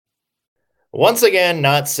Once again,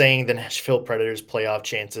 not saying the Nashville Predators' playoff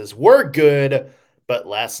chances were good, but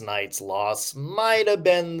last night's loss might have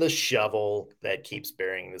been the shovel that keeps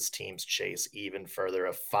burying this team's chase even further.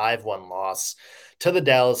 A 5-1 loss to the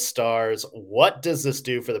Dallas Stars. What does this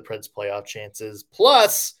do for the Preds' playoff chances?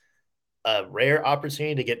 Plus, a rare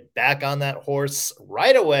opportunity to get back on that horse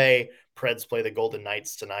right away. Preds play the Golden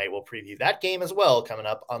Knights tonight. We'll preview that game as well coming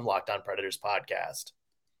up on Locked On Predators podcast.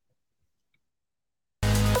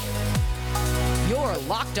 Your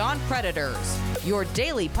Locked On Predators, your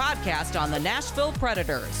daily podcast on the Nashville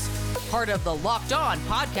Predators. Part of the Locked On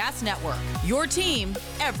Podcast Network, your team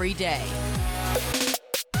every day.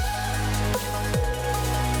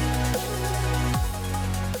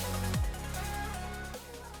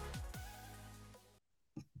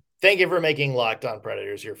 Thank you for making Locked On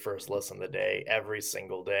Predators your first listen of the day, every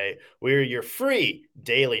single day. We're your free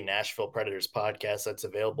daily Nashville Predators podcast that's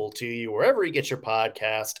available to you wherever you get your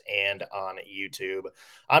podcast and on YouTube.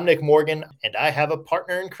 I'm Nick Morgan, and I have a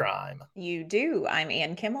partner in crime. You do. I'm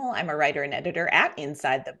Ann Kimmel. I'm a writer and editor at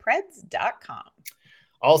InsideThePreds.com.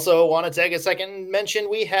 Also, want to take a second and mention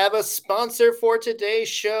we have a sponsor for today's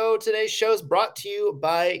show. Today's show is brought to you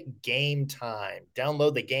by Game Time.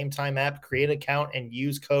 Download the Game Time app, create an account, and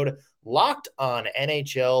use code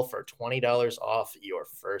LOCKEDONNHL for $20 off your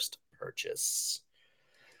first purchase.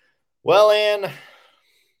 Well, Ann,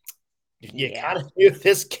 you kind of knew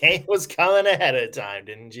this game was coming ahead of time,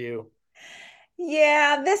 didn't you?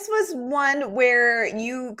 Yeah, this was one where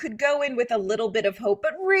you could go in with a little bit of hope,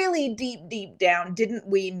 but really deep down, didn't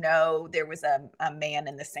we know there was a man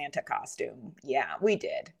in the Santa costume? Yeah, we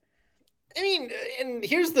did. I mean, and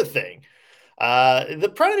here's the thing.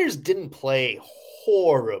 The Predators didn't play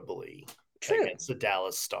horribly against the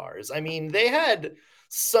Dallas Stars. I mean, they had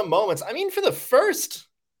some moments. I mean, for the first,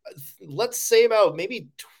 let's say about maybe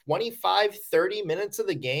 25, 30 minutes of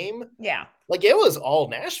the game. Yeah. Like it was all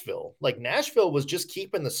Nashville. Like Nashville was just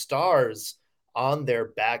keeping the Stars on their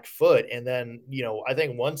back foot. And then, I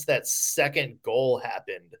think once that second goal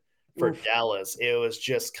happened for Dallas, it was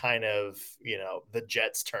just kind of, the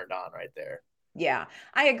Jets turned on right there. Yeah,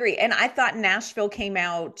 I agree. And I thought Nashville came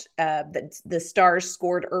out, the Stars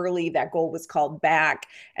scored early. That goal was called back.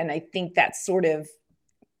 And I think that sort of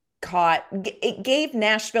it gave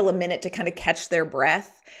Nashville a minute to kind of catch their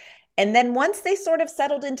breath. And then once they sort of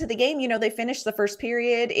settled into the game, they finished the first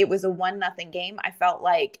period. It was a 1-0 game. I felt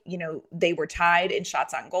like, they were tied in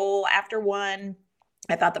shots on goal after one.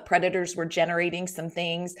 I thought the Predators were generating some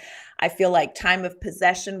things. I feel like time of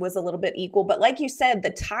possession was a little bit equal. But like you said, the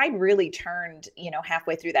tide really turned,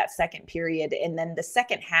 halfway through that second period. And then the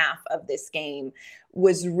second half of this game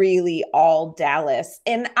was really all Dallas.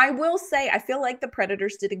 And I will say, I feel like the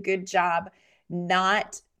Predators did a good job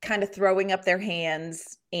not kind of throwing up their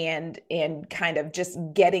hands and kind of just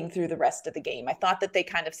getting through the rest of the game. I thought that they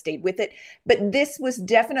kind of stayed with it. But this was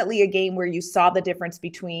definitely a game where you saw the difference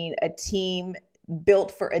between a team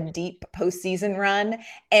built for a deep postseason run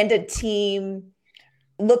and a team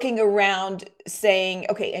looking around saying,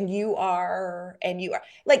 okay, and you are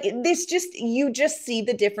like this, you just see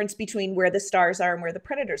the difference between where the Stars are and where the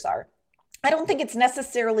Predators are. I don't think it's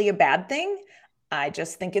necessarily a bad thing. I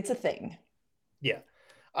just think it's a thing. Yeah.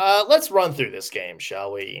 Let's run through this game,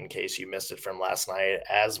 shall we, in case you missed it from last night.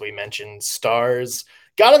 As we mentioned, Stars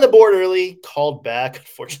got on the board early, called back.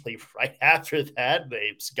 Unfortunately, right after that,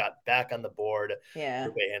 they got back on the board. Yeah.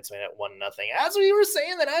 Handsman at 1-0. As we were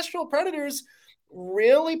saying, the Nashville Predators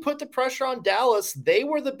really put the pressure on Dallas. They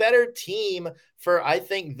were the better team for, I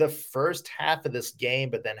think, the first half of this game,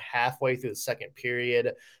 but then halfway through the second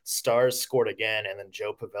period, Stars scored again, and then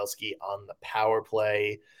Joe Pavelski on the power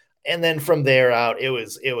play. And then from there out, it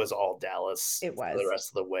was all Dallas. It was for the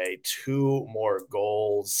rest of the way. 2 more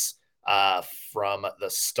goals from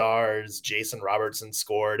the Stars. Jason Robertson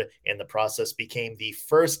scored in the process, became the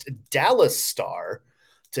first Dallas Star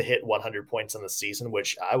to hit 100 points in the season,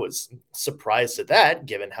 which I was surprised at that,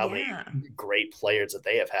 given how many great players that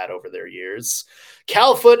they have had over their years.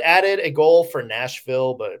 Cal Foote added a goal for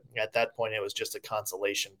Nashville, but at that point, it was just a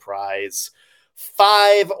consolation prize.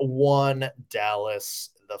 5-1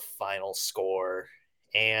 Dallas, the final score.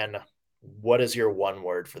 And what is your one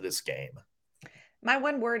word for this game? My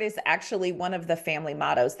one word is actually one of the family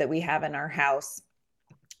mottos that we have in our house.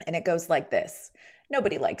 And it goes like this: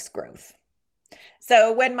 nobody likes growth.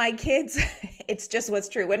 So when my kids, it's just what's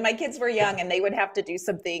true. When my kids were young and they would have to do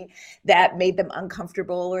something that made them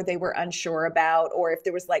uncomfortable or they were unsure about, or if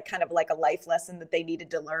there was kind of a life lesson that they needed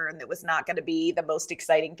to learn that was not going to be the most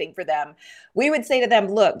exciting thing for them, we would say to them,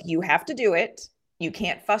 look, you have to do it. You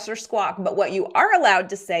can't fuss or squawk. But what you are allowed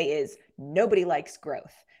to say is nobody likes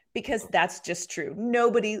growth. because that's just true.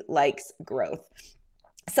 Nobody likes growth.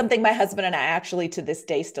 Something my husband and I actually to this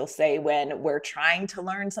day still say when we're trying to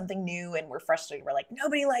learn something new and we're frustrated, we're like,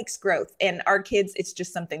 nobody likes growth. And our kids, it's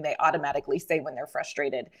just something they automatically say when they're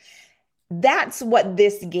frustrated. That's what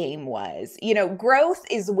this game was. You know, growth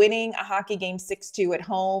is winning a hockey game 6-2 at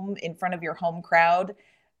home in front of your home crowd.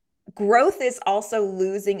 Growth is also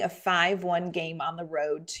losing a 5-1 game on the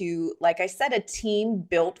road to, like I said, a team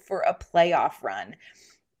built for a playoff run.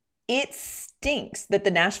 It stinks that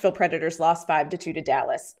the Nashville Predators lost 5-2 to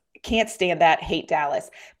Dallas. Can't stand that, hate Dallas.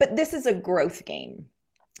 But this is a growth game.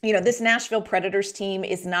 You know, this Nashville Predators team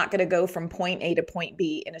is not going to go from point A to point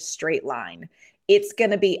B in a straight line. It's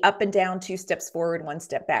going to be up and down, 2 steps forward, 1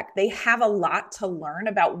 step back. They have a lot to learn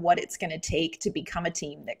about what it's going to take to become a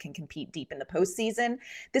team that can compete deep in the postseason.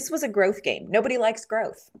 This was a growth game. Nobody likes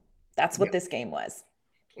growth. That's what this game was.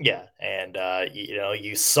 Yeah, and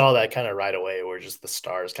you saw that kind of right away where just the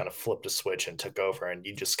Stars kind of flipped a switch and took over, and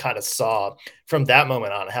you just kind of saw from that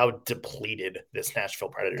moment on how depleted this Nashville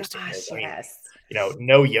Predators team is. I mean,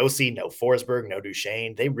 no Yossi, no Forsberg, no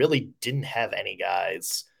Duchesne. They really didn't have any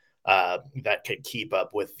guys that could keep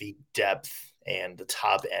up with the depth and the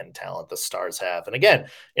top end talent the Stars have. And again,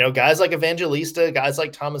 guys like Evangelista, guys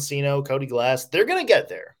like Tomasino, Cody Glass, they're going to get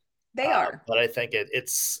there. They are. But I think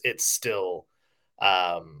it's still,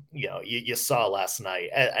 you saw last night,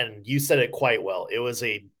 and you said it quite well. It was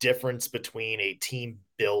a difference between a team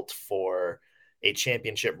built for a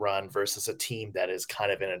championship run versus a team that is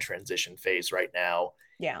kind of in a transition phase right now.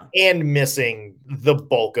 Yeah. And missing the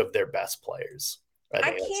bulk of their best players.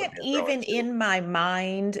 I can't even in my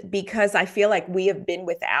mind, because I feel like we have been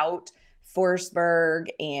without Forsberg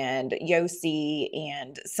and Yossi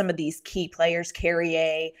and some of these key players,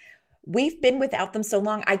 Carrier. We've been without them so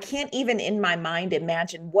long. I can't even in my mind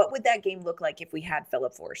imagine what would that game look like if we had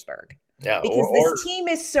Philip Forsberg. Yeah, because this team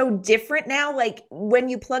is so different now. Like when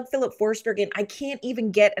you plug Philip Forsberg in, I can't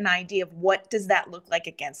even get an idea of what does that look like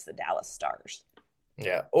against the Dallas Stars.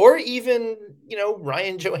 Yeah, or even,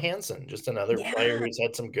 Ryan Johansson, just another player who's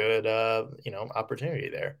had some good, opportunity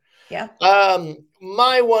there. Yeah.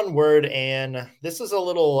 My one word, and this is a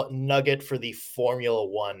little nugget for the Formula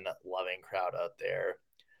One loving crowd out there.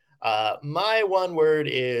 My one word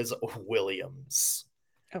is Williams.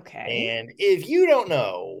 Okay. And if you don't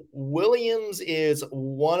know, Williams is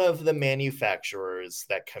one of the manufacturers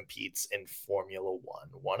that competes in Formula One,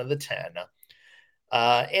 one of the 10.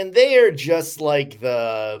 And they are just like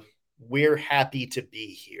we're happy to be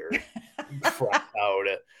here crowd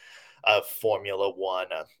of Formula One.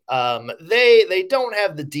 They don't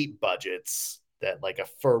have the deep budgets that like a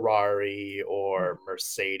Ferrari or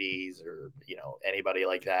Mercedes or, anybody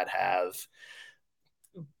like that have.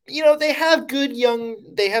 They have good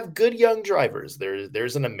young drivers.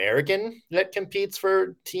 There's an American that competes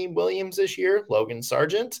for Team Williams this year, Logan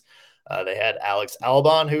Sargent. They had Alex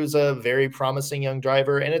Albon, who's a very promising young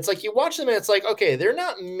driver. And it's like you watch them and it's like, okay, they're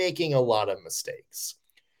not making a lot of mistakes.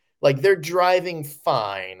 Like they're driving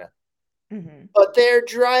fine, but they're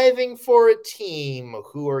driving for a team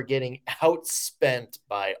who are getting outspent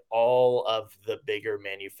by all of the bigger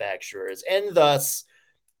manufacturers and thus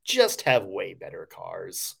just have way better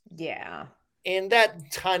cars. Yeah. And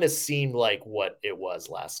that kind of seemed like what it was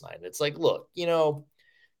last night. It's like, look,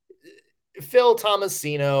 Phil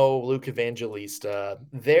Tomasino, Luke Evangelista,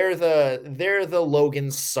 they're the Logan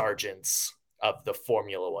Sargents of the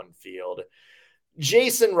Formula One field.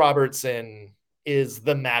 Jason Robertson is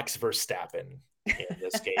the Max Verstappen in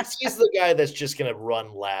this case. He's the guy that's just going to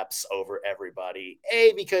run laps over everybody.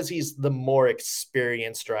 A, because he's the more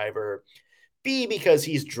experienced driver. B, because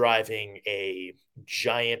he's driving a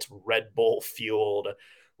giant Red Bull fueled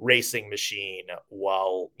racing machine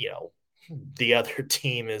while, the other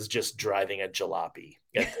team is just driving a jalopy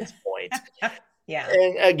at this point. Yeah.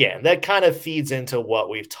 And again, that kind of feeds into what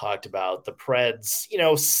we've talked about. The Preds,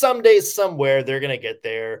 someday, somewhere, they're going to get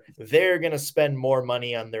there. They're going to spend more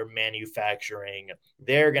money on their manufacturing.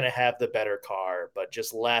 They're going to have the better car. But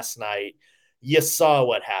just last night, you saw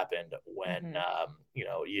what happened when,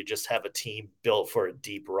 you just have a team built for a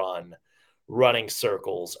deep run, running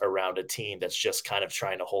circles around a team that's just kind of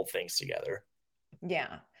trying to hold things together.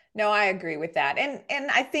 Yeah. No, I agree with that.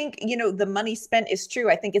 And I think, the money spent is true.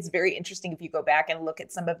 I think it's very interesting if you go back and look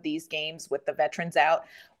at some of these games with the veterans out.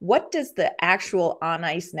 What does the actual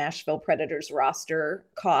on-ice Nashville Predators roster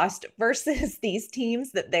cost versus these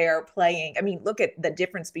teams that they are playing? I mean, look at the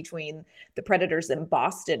difference between the Predators and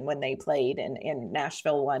Boston when they played and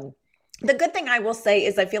Nashville won. The good thing I will say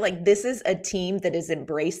is I feel like this is a team that is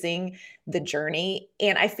embracing the journey.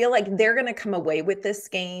 And I feel like they're going to come away with this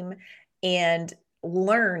game and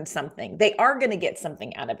learn something. They are going to get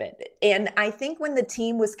something out of it. And I think when the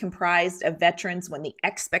team was comprised of veterans, when the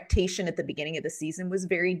expectation at the beginning of the season was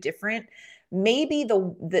very different, maybe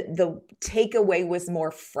the takeaway was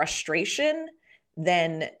more frustration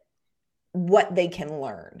than what they can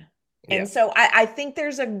learn. And so I think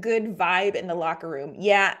there's a good vibe in the locker room.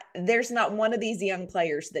 Yeah, there's not one of these young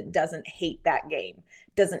players that doesn't hate that game,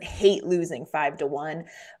 doesn't hate losing 5-1.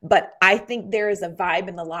 But I think there is a vibe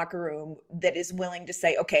in the locker room that is willing to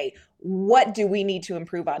say, okay, what do we need to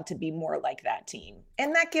improve on to be more like that team?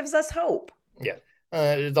 And that gives us hope. Yeah.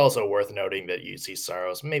 It's also worth noting that UC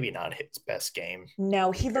Saros maybe not his best game.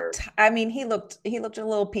 No, he looked a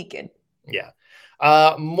little peaked. Yeah.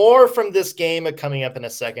 More from this game coming up in a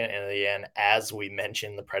second. And again, as we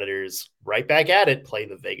mentioned, the Predators right back at it, play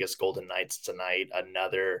the Vegas Golden Knights tonight.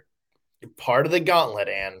 Another part of the gauntlet,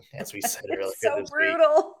 and as we said earlier, so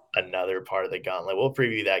brutal. Another part of the gauntlet. We'll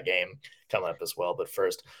preview that game coming up as well. But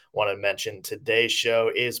first, want to mention today's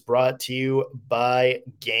show is brought to you by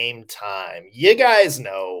Game Time. You guys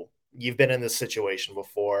know you've been in this situation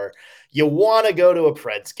before. You want to go to a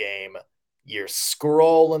Preds game. You're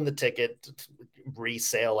scrolling the ticket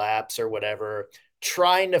resale apps or whatever,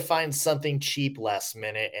 trying to find something cheap last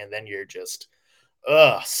minute, and then you're just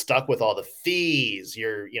stuck with all the fees.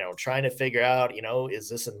 You're, trying to figure out, is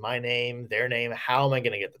this in my name, their name? How am I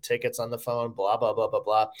going to get the tickets on the phone? Blah, blah, blah, blah,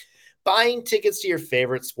 blah. Buying tickets to your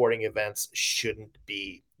favorite sporting events shouldn't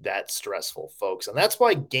be that stressful, folks. And that's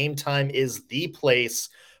why Game Time is the place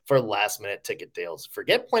for last-minute ticket deals.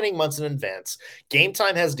 Forget planning months in advance. Game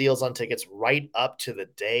Time has deals on tickets right up to the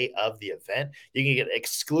day of the event. You can get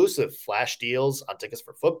exclusive flash deals on tickets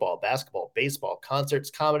for football, basketball, baseball, concerts,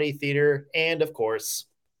 comedy, theater, and, of course,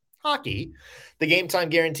 hockey. The Game Time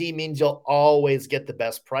guarantee means you'll always get the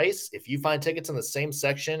best price. If you find tickets in the same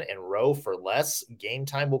section and row for less, Game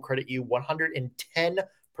Time will credit you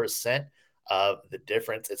 110% of the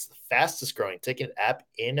difference. It's the fastest growing ticket app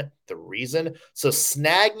in the region. So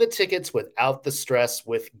snag the tickets without the stress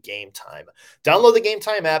with Game Time. Download the Game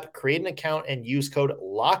Time app, create an account, and use code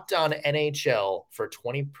LOCKEDONNHL for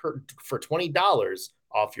 $20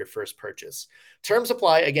 off your first purchase. Terms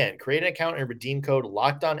apply. Again, create an account and redeem code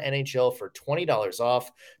LOCKEDONNHL for $20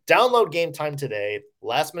 off. Download Game Time today.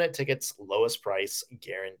 Last minute tickets, lowest price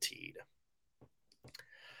guaranteed.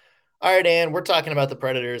 All right, Ann, we're talking about the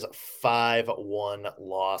Predators' 5-1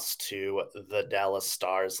 loss to the Dallas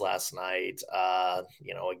Stars last night. A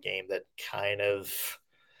game that kind of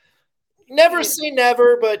never say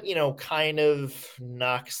never, but, kind of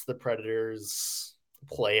knocks the Predators'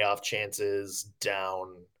 playoff chances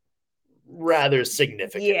down rather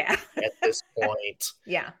significantly at this point.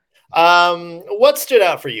 Yeah. What stood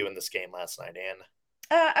out for you in this game last night, Ann?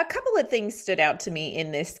 A couple of things stood out to me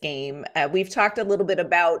in this game. We've talked a little bit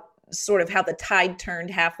about sort of how the tide turned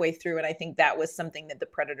halfway through. And I think that was something that the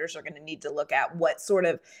Predators are going to need to look at. What sort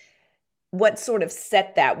of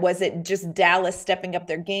set that? Was it just Dallas stepping up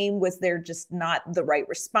their game? Was there just not the right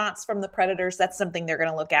response from the Predators? That's something they're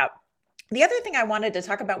going to look at. The other thing I wanted to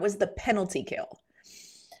talk about was the penalty kill.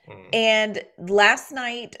 And last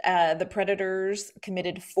night, the Predators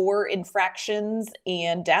committed 4 infractions,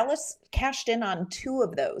 and Dallas cashed in on 2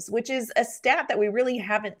 of those, which is a stat that we really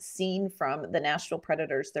haven't seen from the Nashville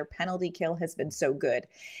Predators. Their penalty kill has been so good.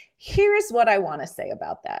 Here's what I want to say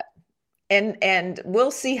about that. And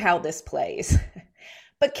we'll see how this plays.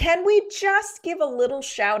 But can we just give a little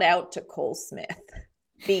shout out to Cole Smith?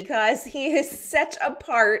 Because he is such a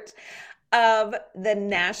part of the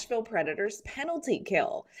Nashville Predators penalty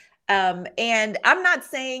kill. And I'm not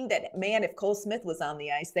saying that, man, if Cole Smith was on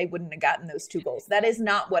the ice, they wouldn't have gotten those 2 goals. That is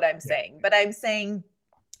not what I'm saying. But I'm saying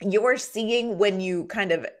you're seeing when you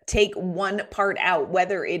kind of take one part out,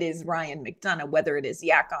 whether it is Ryan McDonough, whether it is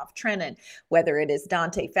Yakov Trenin, whether it is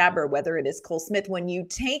Dante Faber, whether it is Cole Smith, when you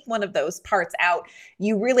take one of those parts out,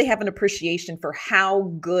 you really have an appreciation for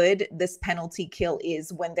how good this penalty kill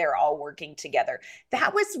is when they're all working together.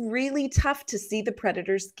 That was really tough to see the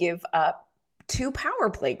Predators give up 2 power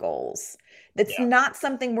play goals. That's not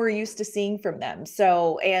something we're used to seeing from them.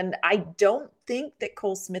 So, and I don't think that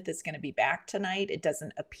Cole Smith is going to be back tonight. It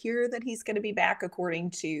doesn't appear that he's going to be back,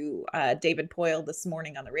 according to David Poyle this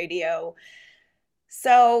morning on the radio.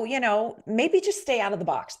 So, maybe just stay out of the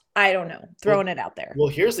box. I don't know. Throwing it out there. Well,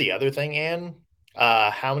 here's the other thing, Ann.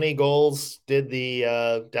 How many goals did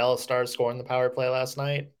the Dallas Stars score in the power play last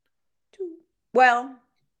night? 2. Well,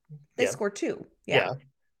 they scored 2. Yeah.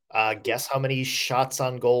 Guess how many shots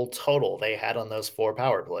on goal total they had on those 4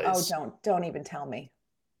 power plays? Oh, don't even tell me.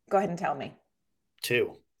 Go ahead and tell me.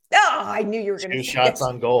 2. Oh, I knew you were going to say 2 shots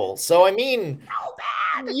on goal. So, I mean, so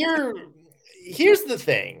bad. here's the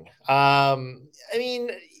thing. I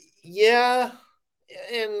mean, yeah.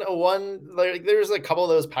 In one, like, there's a couple of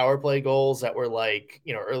those power play goals that were like,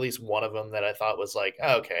 or at least one of them that I thought was like,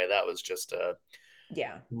 okay, that was just a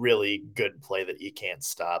Yeah. really good play that you can't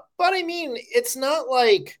stop. But I mean, it's not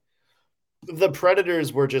like the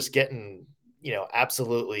Predators were just getting,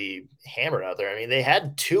 absolutely hammered out there. I mean, they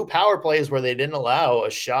had two power plays where they didn't allow a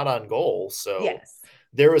shot on goal. So Yes.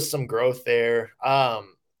 there was some growth there.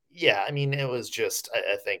 Yeah, I mean, it was just,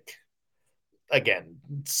 I think, again,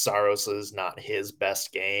 Saros is not his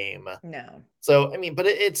best game. No. So I mean, but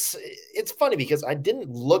it's funny because I didn't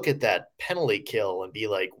look at that penalty kill and be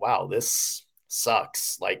like, wow, this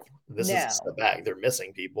sucks. Like this is a step No. back. They're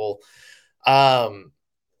missing people. Um,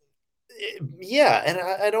 yeah, and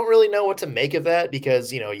I don't really know what to make of that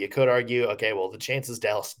because you could argue, okay, well, the chances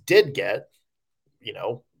Dallas did get,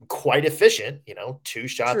 quite efficient. Two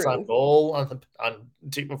shots on True. goal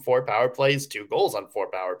on four power plays, two goals on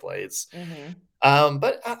four power plays. Mm-hmm.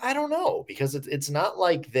 But I don't know because it's not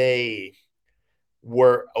like they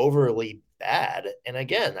were overly bad. And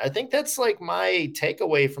again, I think that's like my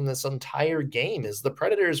takeaway from this entire game is the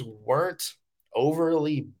Predators weren't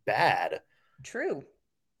overly bad. True.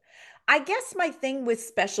 I guess my thing with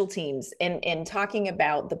special teams and talking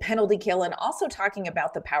about the penalty kill and also talking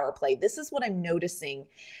about the power play, this is what I'm noticing,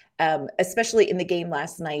 especially in the game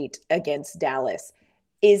last night against Dallas,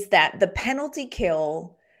 is that the penalty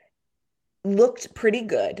kill looked pretty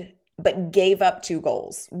good, but gave up two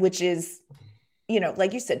goals, which is,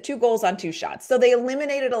 like you said, two goals on two shots. So they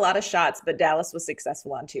eliminated a lot of shots, but Dallas was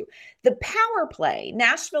successful on two. The power play,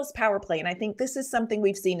 Nashville's power play, and I think this is something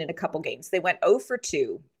we've seen in a couple games. They went 0 for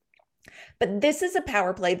 2. But this is a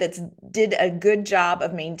power play that's did a good job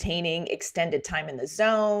of maintaining extended time in the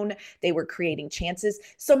zone. They were creating chances.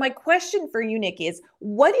 So my question for you, Nick, is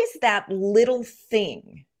what is that little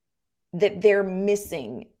thing that they're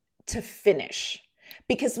missing to finish?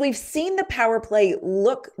 Because we've seen the power play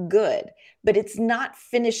look good, but it's not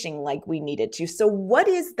finishing like we needed to. So what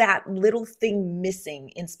is that little thing missing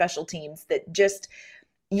in special teams that just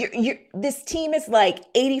this team is like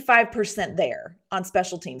 85% there on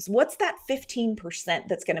special teams. What's that 15%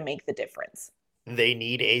 that's going to make the difference? They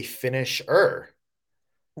need a finisher.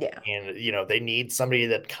 Yeah. And, they need somebody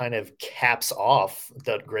that kind of caps off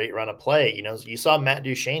that great run of play. You saw Matt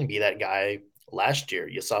Duchene be that guy last year.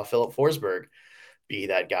 You saw Philip Forsberg be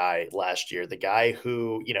that guy last year. The guy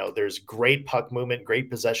who, there's great puck movement, great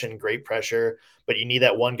possession, great pressure, but you need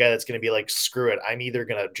that one guy that's going to be like, screw it. I'm either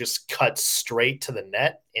going to just cut straight to the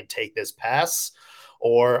net and take this pass,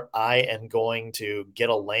 or I am going to get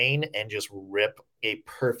a lane and just rip a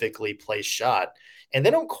perfectly placed shot. And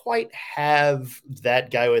they don't quite have that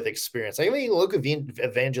guy with experience. I think Luke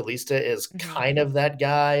Evangelista is kind of that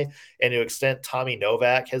guy, and to an extent, Tommy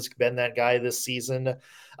Novak has been that guy this season.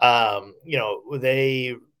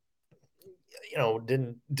 They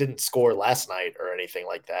didn't score last night or anything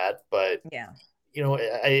like that, but Yeah.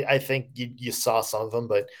 I think you saw some of them,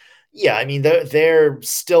 but yeah, I mean they're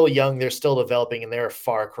still young, they're still developing, and they're a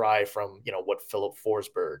far cry from what Philip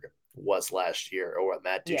Forsberg was last year or what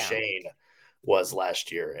Matt Yeah. Duchene was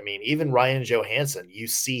last year. I mean, even Ryan Johansson, you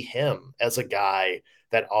see him as a guy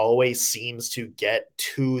that always seems to get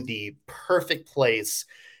to the perfect place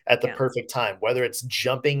at the Yeah. perfect time, whether it's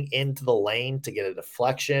jumping into the lane to get a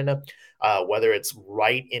deflection, whether it's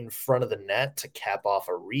right in front of the net to cap off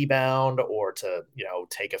a rebound or to,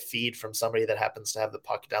 take a feed from somebody that happens to have the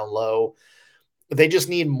puck down low. They just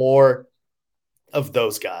need more of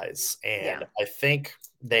those guys. And Yeah. I think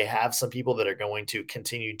they have some people that are going to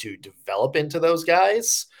continue to develop into those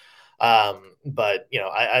guys. But,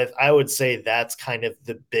 I would say that's kind of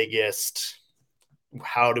the biggest,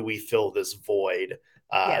 how do we fill this void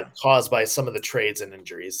Yeah. caused by some of the trades and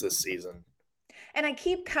injuries this season. And I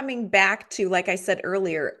keep coming back to, like I said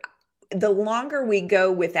earlier, the longer we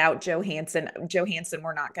go without Johansson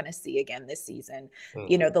we're not going to see again this season.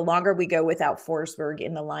 Mm-hmm. The longer we go without Forsberg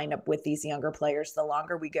in the lineup with these younger players, the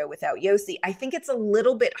longer we go without Yossi, I think it's a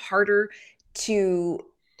little bit harder to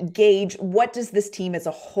gauge what does this team as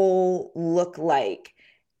a whole look like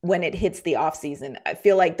when it hits the offseason. I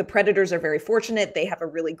feel like the Predators are very fortunate. They have a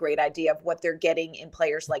really great idea of what they're getting in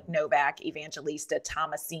players like Novak, Evangelista,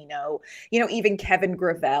 Tomasino, even Kevin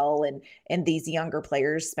Gravel and these younger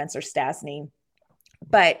players, Spencer Stastny.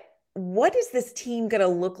 But what is this team going to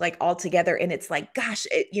look like all together? And it's like, gosh,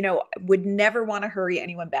 would never want to hurry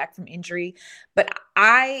anyone back from injury. But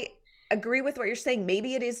I agree with what you're saying.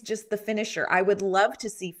 Maybe it is just the finisher. I would love to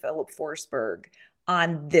see Philip Forsberg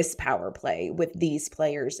on this power play with these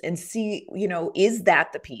players and see, is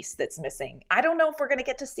that the piece that's missing? I don't know if we're going to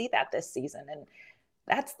get to see that this season. And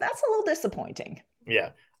that's a little disappointing.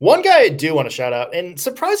 Yeah. One guy I do want to shout out, and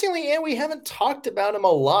surprisingly, and we haven't talked about him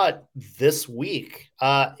a lot this week,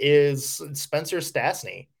 is Spencer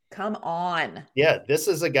Stastny. Come on. Yeah, this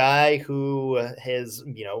is a guy who has,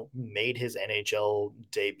 made his NHL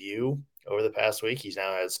debut over the past week. He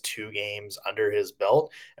now has 2 games under his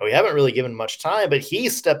belt, and we haven't really given much time, but he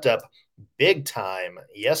stepped up big time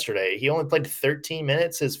yesterday. He only played 13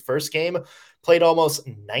 minutes his first game, played almost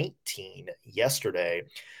 19 yesterday.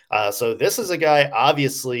 So this is a guy,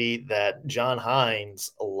 obviously, that John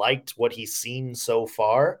Hines liked what he's seen so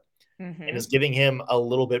far and is giving him a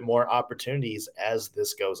little bit more opportunities as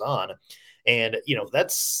this goes on. And,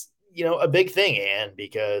 that's, a big thing, Anne,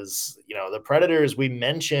 because, the Predators, we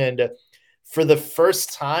mentioned for the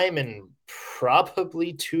first time in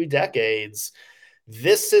probably 2 decades,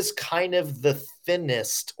 this is kind of the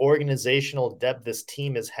thinnest organizational depth this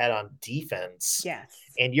team has had on defense. Yes.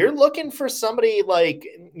 And you're looking for somebody like,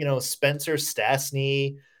 Spencer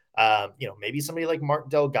Stastny, maybe somebody like Mark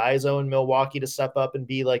Del Gaizo in Milwaukee to step up and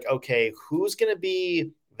be like, okay, who's going to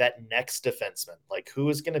be that next defenseman? Like, who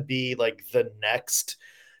is going to be like the next,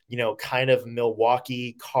 kind of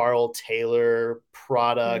Milwaukee Carl Taylor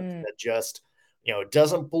product that just,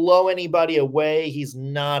 doesn't blow anybody away. He's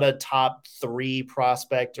not a top 3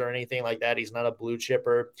 prospect or anything like that. He's not a blue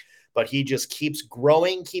chipper, but he just keeps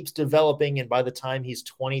growing, keeps developing. And by the time he's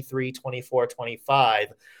 23, 24,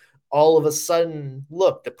 25, all of a sudden,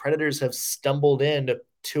 look, the Predators have stumbled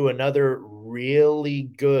into another really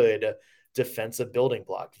good defensive building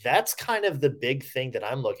block. That's kind of the big thing that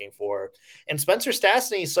I'm looking for. And Spencer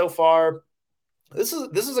Stastny, so far, this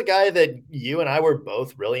is a guy that you and I were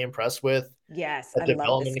both really impressed with. Yes, At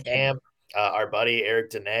development camp. Our buddy Eric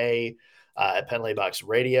Dene at Penalty Box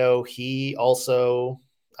Radio, he also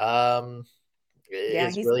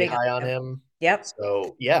is really high on him. Yep.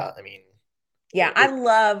 So yeah, I mean, yeah, I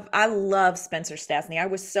love Spencer Stastny. I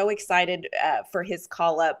was so excited for his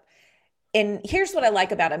call up. And here's what I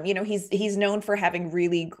like about him. He's known for having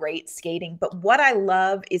really great skating, but what I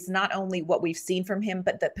love is not only what we've seen from him,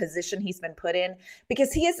 but the position he's been put in,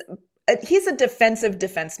 because he's a defensive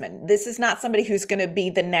defenseman. This is not somebody who's going to be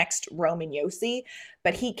the next Roman Josi,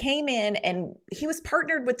 but he came in and he was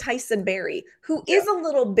partnered with Tyson Barrie, who is a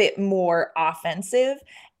little bit more offensive.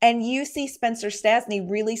 And you see Spencer Stastny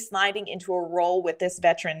really sliding into a role with this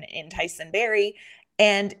veteran in Tyson Barrie,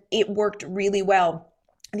 and it worked really well.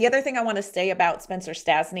 The other thing I want to say about Spencer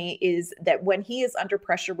Stastny is that when he is under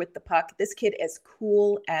pressure with the puck, this kid is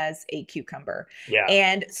cool as a cucumber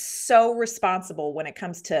and so responsible when it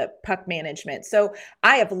comes to puck management. So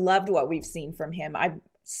I have loved what we've seen from him. I'm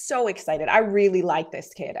so excited. I really like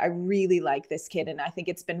this kid. And I think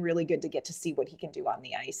it's been really good to get to see what he can do on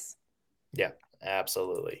the ice. Yeah,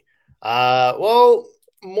 absolutely. Well,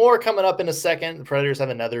 more coming up in a second. The Predators have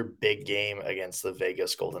another big game against the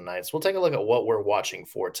Vegas Golden Knights. We'll take a look at what we're watching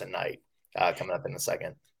for tonight coming up in a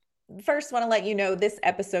second. First, want to let you know this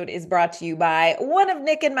episode is brought to you by one of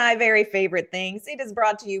Nick and my very favorite things. It is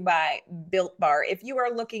brought to you by Built Bar. If you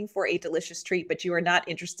are looking for a delicious treat, but you are not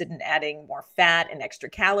interested in adding more fat and extra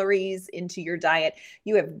calories into your diet,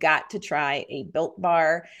 you have got to try a Built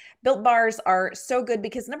Bar. Built Bars are so good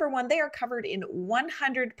because, number one, they are covered in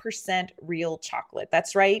 100% real chocolate.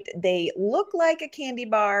 That's right. They look like a candy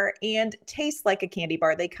bar and taste like a candy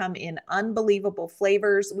bar. They come in unbelievable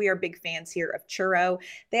flavors. We are big fans here of churro.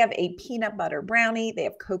 They have a peanut butter brownie. They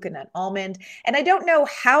have coconut almond. And I don't know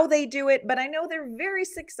how they do it, but I know they're very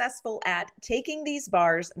successful at taking these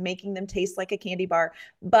bars, making them taste like a candy bar,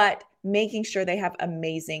 but making sure they have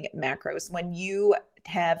amazing macros. When you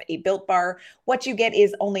have a Built Bar, what you get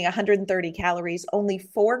is only 130 calories, only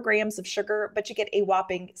 4 grams of sugar, but you get a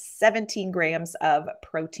whopping 17 grams of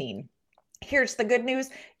protein. Here's the good news.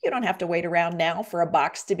 You don't have to wait around now for a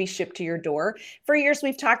box to be shipped to your door. For years,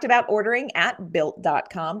 we've talked about ordering at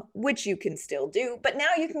built.com, which you can still do, but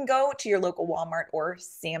now you can go to your local Walmart or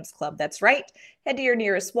Sam's Club. That's right. Head to your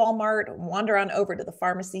nearest Walmart, wander on over to the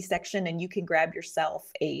pharmacy section, and you can grab yourself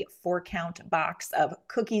a 4-count box of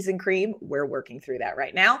cookies and cream. We're working through that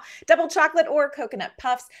right now. Double chocolate or coconut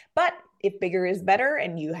puffs. But if bigger is better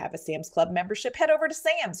and you have a Sam's Club membership, head over to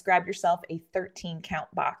Sam's. Grab yourself a 13-count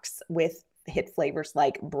box with hit flavors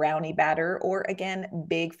like brownie batter, or again,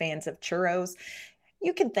 big fans of churros.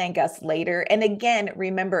 You can thank us later. And again,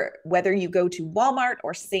 remember, whether you go to Walmart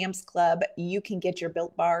or Sam's Club, you can get your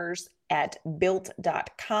Built Bars at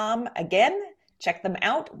built.com. Again, check them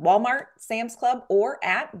out, Walmart, Sam's Club, or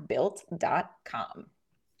at built.com.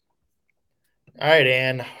 All right,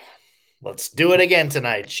 Ann. Let's do it again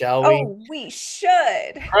tonight, shall we? Oh, we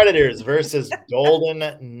should. Predators versus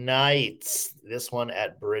Golden Knights. This one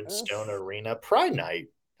at Bridgestone Arena. Pride night.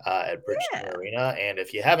 at Bridgestone Yeah. Arena. And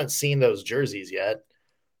if you haven't seen those jerseys yet,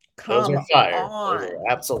 those Come are fire. Those are on.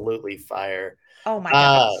 absolutely fire. Oh my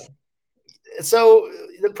Uh, gosh. so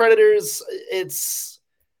the Predators, it's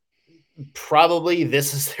probably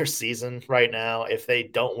this is their season right now. If they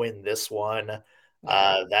don't win this one,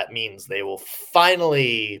 Yeah. that means they will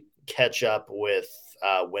finally catch up with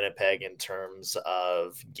Winnipeg in terms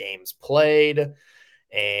of games played.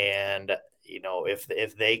 And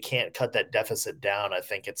if they can't cut that deficit down, I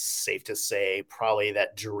think it's safe to say probably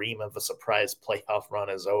that dream of a surprise playoff run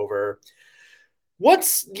is over.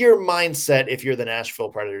 What's your mindset if you're the Nashville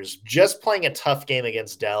Predators, just playing a tough game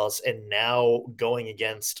against Dallas and now going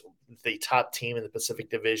against the top team in the Pacific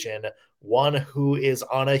Division, one who is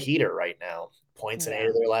on a heater right now, points in 8 Yeah.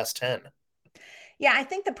 of their last 10? Yeah, I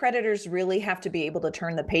think the Predators really have to be able to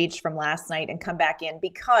turn the page from last night and come back in,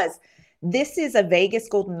 because this is a Vegas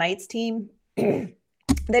Golden Knights team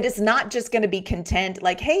that is not just going to be content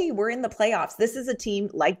like, hey, we're in the playoffs. This is a team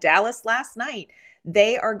like Dallas last night.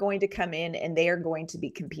 They are going to come in and they are going to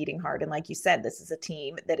be competing hard. And like you said, this is a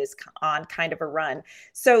team that is on kind of a run.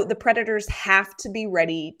 So the Predators have to be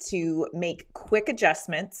ready to make quick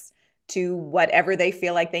adjustments to whatever they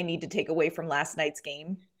feel like they need to take away from last night's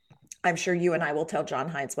game. I'm sure you and I will tell John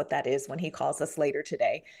Hines what that is when he calls us later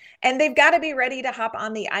today. And they've got to be ready to hop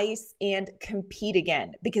on the ice and compete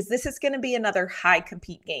again, because this is going to be another high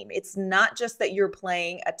compete game. It's not just that you're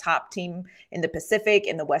playing a top team in the Pacific,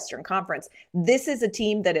 in the Western Conference. This is a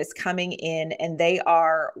team that is coming in and they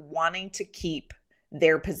are wanting to keep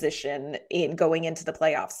their position in going into the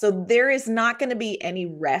playoffs. So there is not going to be any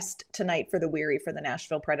rest tonight for the weary for the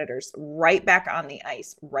Nashville Predators. Right back on the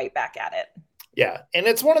ice, right back at it. Yeah. And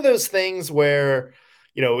it's one of those things where,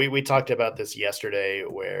 we talked about this yesterday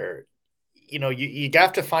where, you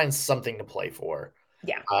have to find something to play for,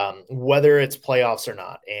 Yeah. whether it's playoffs or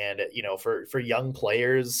not. And, for young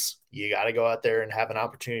players, you got to go out there and have an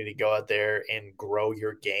opportunity to go out there and grow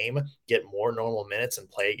your game, get more normal minutes and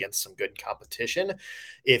play against some good competition.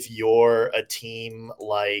 If you're a team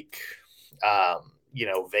like,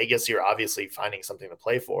 Vegas, you're obviously finding something to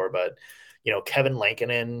play for, but Kevin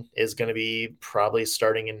Lankinen is going to be probably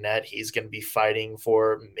starting in net. He's going to be fighting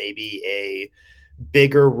for maybe a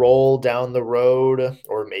bigger role down the road,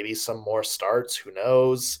 or maybe some more starts. Who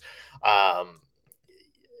knows?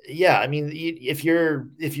 Yeah, I mean, if you're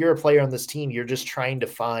a player on this team, you're just trying to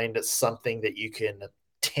find something that you can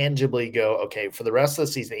tangibly go, okay, for the rest of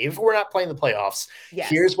the season, even if we're not playing the playoffs, Yes.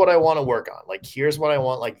 here's what I want to work on. Like, here's what I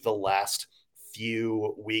want, like the last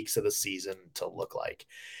few weeks of the season to look like.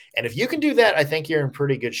 And if you can do that, I think you're in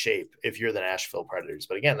pretty good shape if you're the Nashville Predators.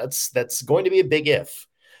 But again, that's going to be a big if.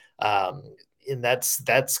 And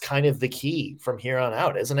that's kind of the key from here on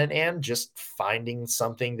out, isn't it? And just finding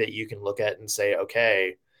something that you can look at and say,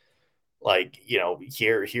 okay, like,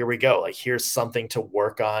 here we go. Like, here's something to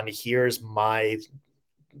work on. Here's my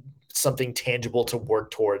something tangible to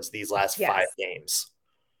work towards these last 5 Yes. games.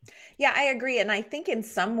 Yeah, I agree. And I think in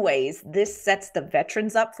some ways, this sets the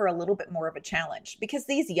veterans up for a little bit more of a challenge, because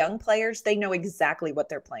these young players, they know exactly what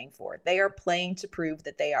they're playing for. They are playing to prove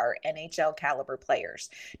that they are NHL caliber players.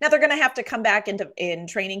 Now they're going to have to come back in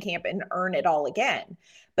training camp and earn it all again,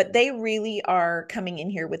 but they really are coming in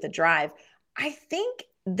here with a drive. I think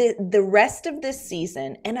the rest of this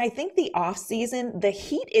season, and I think the off season, the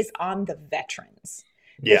heat is on the veterans.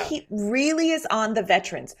 The Yeah. heat really is on the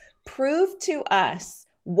veterans. Prove to us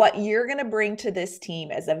what you're going to bring to this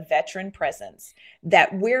team as a veteran presence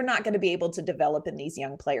that we're not going to be able to develop in these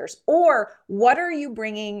young players. Or what are you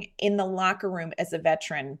bringing in the locker room as a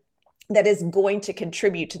veteran that is going to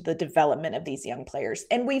contribute to the development of these young players?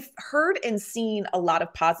 And we've heard and seen a lot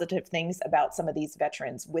of positive things about some of these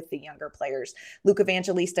veterans with the younger players. Luke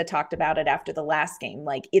Evangelista talked about it after the last game.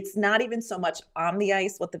 Like, it's not even so much on the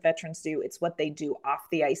ice what the veterans do, it's what they do off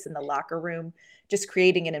the ice in the locker room, just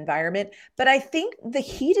creating an environment. But I think the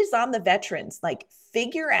heat is on the veterans. Like,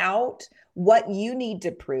 figure out what you need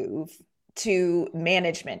to prove to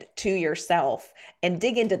management, to yourself, and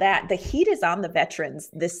dig into that. The heat is on the veterans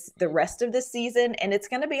the rest of this season, and it's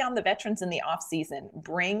going to be on the veterans in the off season.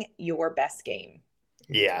 Bring your best game.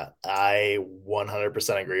 Yeah, I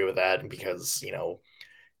 100% agree with that, because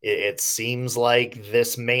it seems like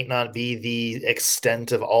this may not be the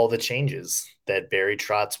extent of all the changes that Barry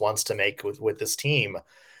Trotz wants to make with this team.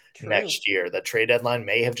 True. Next year. The trade deadline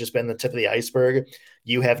may have just been the tip of the iceberg.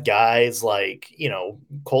 You have guys like,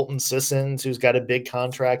 Colton Sissons, who's got a big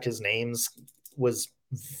contract. His name's was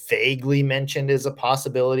vaguely mentioned as a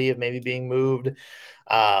possibility of maybe being moved.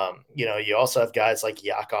 You also have guys like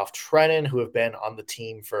Yakov Trenin who have been on the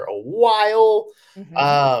team for a while,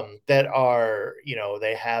 Mm-hmm. that are,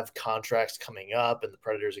 they have contracts coming up, and the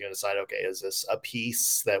Predators are going to decide, okay, is this a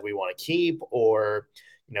piece that we want to keep, or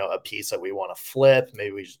a piece that we want to flip?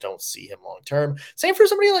 Maybe we just don't see him long term. Same for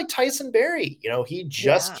somebody like Tyson Berry. He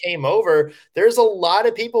just Yeah. came over. There's a lot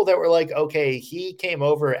of people that were like, okay, he came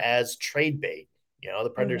over as trade bait. The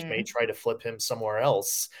Predators may Mm-hmm. try to flip him somewhere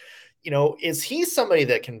else. Is he somebody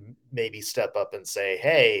that can maybe step up and say,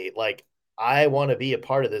 hey, like, I want to be a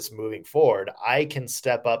part of this moving forward. I can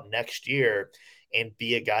step up next year and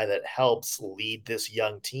be a guy that helps lead this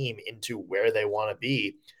young team into where they want to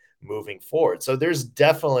be moving forward. So there's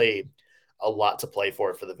definitely a lot to play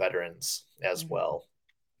for the veterans as Mm-hmm. well.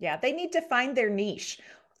 Yeah, they need to find their niche.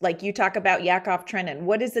 Like you talk about Yakov Trenin.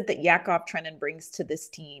 What is it that Yakov Trenin brings to this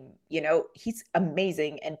team? He's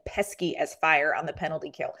amazing and pesky as fire on the penalty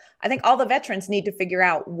kill. I think all the veterans need to figure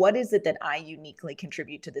out what is it that I uniquely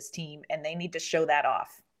contribute to this team, and they need to show that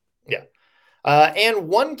off. Yeah. And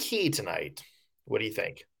one key tonight. What do you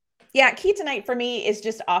think? Yeah, key tonight for me is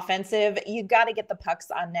just offensive. You got to get the pucks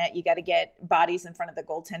on net. You got to get bodies in front of the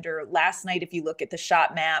goaltender. Last night, if you look at the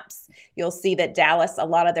shot maps, you'll see that Dallas, a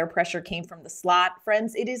lot of their pressure came from the slot.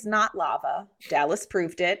 Friends, it is not lava. Dallas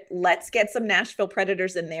proved it. Let's get some Nashville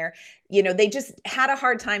Predators in there. They just had a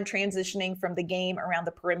hard time transitioning from the game around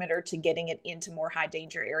the perimeter to getting it into more high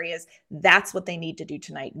danger areas. That's what they need to do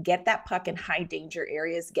tonight. Get that puck in high danger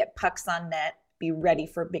areas, get pucks on net, be ready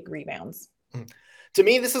for big rebounds. To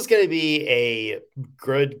me, this is going to be a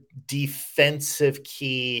good defensive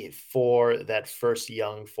key for that first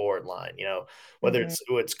young forward line. Whether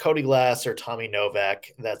it's Cody Glass or Tommy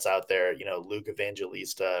Novak that's out there, Luke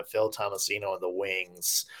Evangelista, Phil Tomasino on the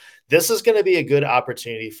wings. This is going to be a good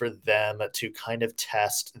opportunity for them to kind of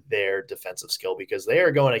test their defensive skill, because they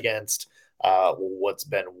are going against what's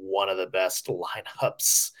been one of the best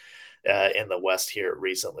lineups in the West here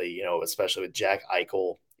recently, especially with Jack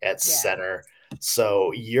Eichel at center.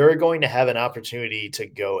 So you're going to have an opportunity to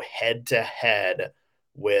go head to head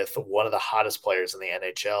with one of the hottest players in the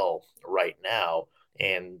NHL right now.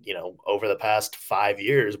 And, over the past 5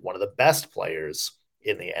 years, one of the best players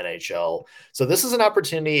in the NHL. So this is an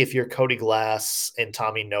opportunity, if you're Cody Glass and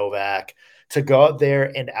Tommy Novak, to go out there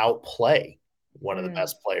and outplay one of the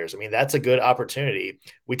best players. I mean, that's a good opportunity.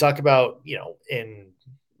 We talk about, in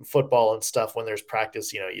football and stuff, when there's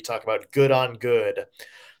practice, you talk about good on good.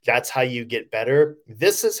 That's how you get better.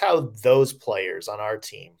 This is how those players on our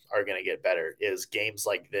team are going to get better, is games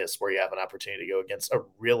like this where you have an opportunity to go against a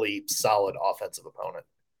really solid offensive opponent.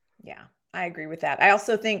 Yeah, I agree with that. I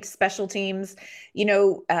also think special teams,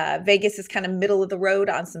 Vegas is kind of middle of the road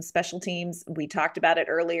on some special teams. We talked about it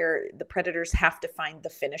earlier. The Predators have to find the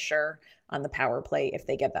finisher on the power play if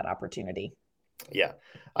they get that opportunity. Yeah.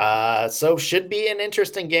 So should be an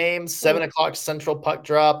interesting game. 7:00 Central puck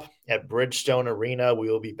drop at Bridgestone Arena. We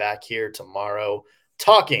will be back here tomorrow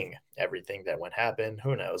talking everything that went happen.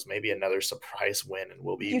 Who knows? Maybe another surprise win, and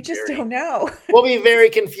You just don't know. We'll be very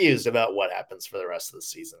confused about what happens for the rest of the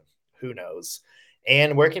season. Who knows?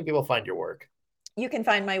 And where can people find your work? You can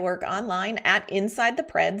find my work online at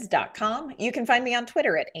InsideThePreds.com. You can find me on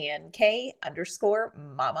Twitter at ANK_Mama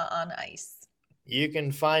on Ice. You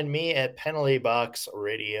can find me at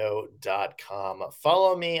penaltyboxradio.com.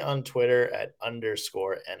 Follow me on Twitter at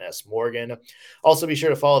 _NSMorgan. Also, be sure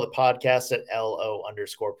to follow the podcast at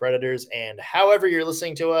LO_Predators. And however you're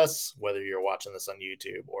listening to us, whether you're watching this on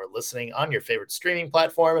YouTube or listening on your favorite streaming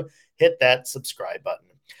platform, hit that subscribe button.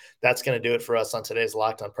 That's going to do it for us on today's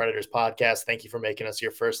Locked on Predators podcast. Thank you for making us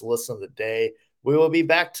your first listen of the day. We will be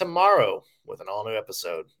back tomorrow with an all-new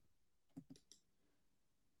episode